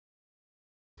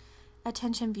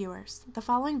Attention viewers, the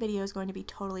following video is going to be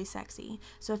totally sexy,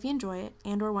 so if you enjoy it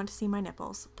and or want to see my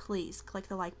nipples, please click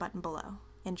the like button below.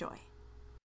 Enjoy.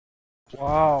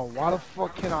 Wow, why the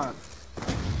fuck can I?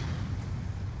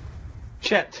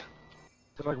 Shit.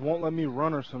 It like won't let me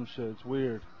run or some shit, it's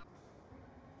weird.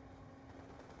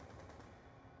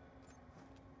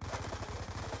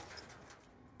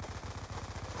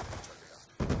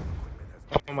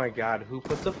 Oh my god, who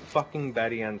puts a fucking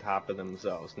Betty on top of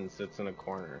themselves and sits in a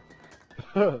corner?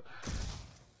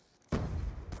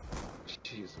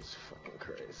 Jesus fucking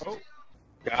Christ. Oh.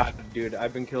 God, dude,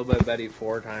 I've been killed by Betty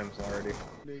 4 times already.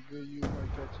 Nigga, you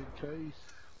might catch a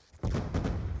case.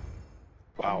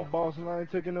 Wow. I'm a boss and I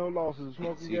ain't taking no losses.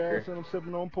 Smoking Seeker. gas and I'm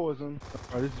sipping on poison.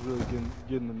 Alright, this is really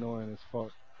getting annoying as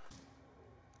fuck.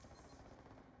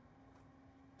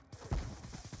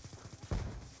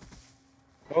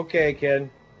 Okay, kid.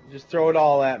 Just throw it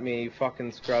all at me, you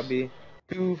fucking scrubby.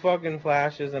 2 fucking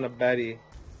flashes and a Betty.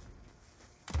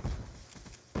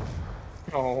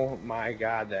 Oh my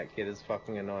god, that kid is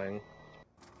fucking annoying.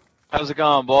 How's it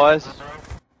going, boys?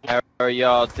 How are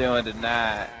y'all doing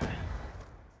tonight?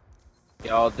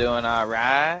 Y'all doing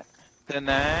alright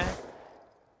tonight?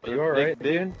 Are you alright,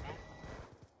 dude?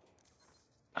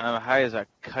 I'm high as a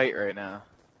kite right now.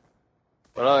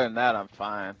 But other than that, I'm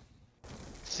fine.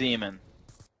 Semen.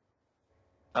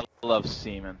 I love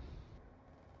semen.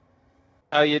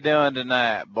 How you doing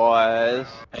tonight, boys?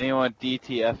 Anyone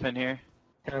DTF in here?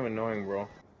 Kind of annoying, bro.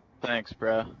 Thanks,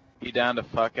 bro. You down to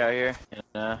fuck out here?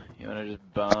 You wanna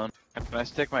just bone? Can I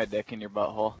stick my dick in your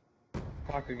butthole?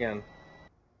 Talk again.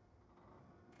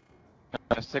 Can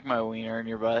I stick my wiener in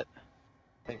your butt?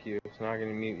 Thank you. It's not gonna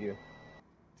mute you.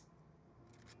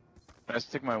 Can I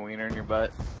stick my wiener in your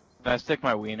butt? Can I stick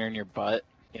my wiener in your butt?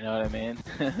 You know what I mean?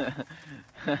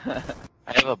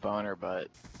 I have a boner butt.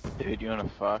 Dude, you wanna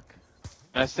fuck?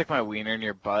 Can I stick my wiener in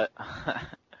your butt?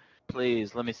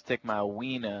 Please, let me stick my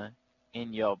wiener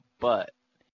in your butt.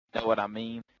 Know what I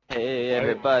mean? Hey,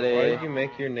 everybody. Why did you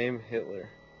make your name Hitler?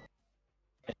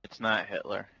 It's not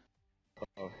Hitler.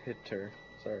 Oh, Hitter.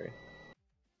 Sorry.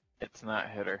 It's not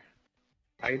Hitter.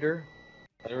 Hider?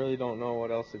 I really don't know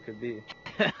what else it could be.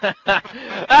 Can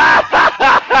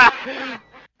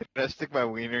I stick my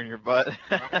wiener in your butt?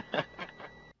 How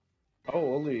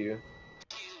old are you?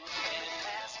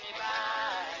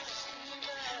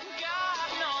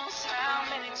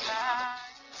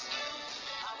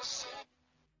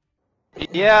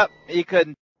 Yep, he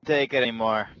couldn't take it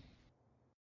anymore.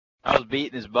 I was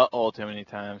beating his butthole too many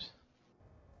times.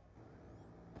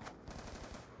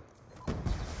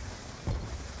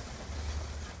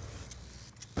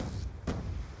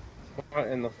 What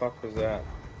in the fuck was that?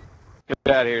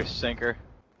 Get out of here, sinker,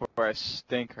 before I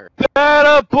stink her.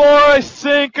 Atta boy,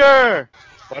 sinker!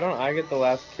 Why don't I get the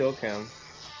last kill cam?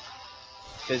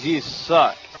 Cause you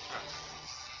suck.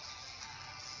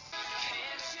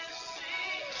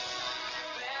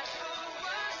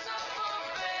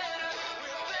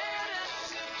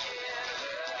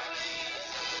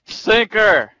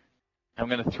 Sinker! I'm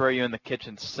gonna throw you in the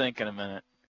kitchen sink in a minute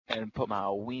and put my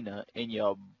wiener in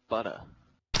your butter.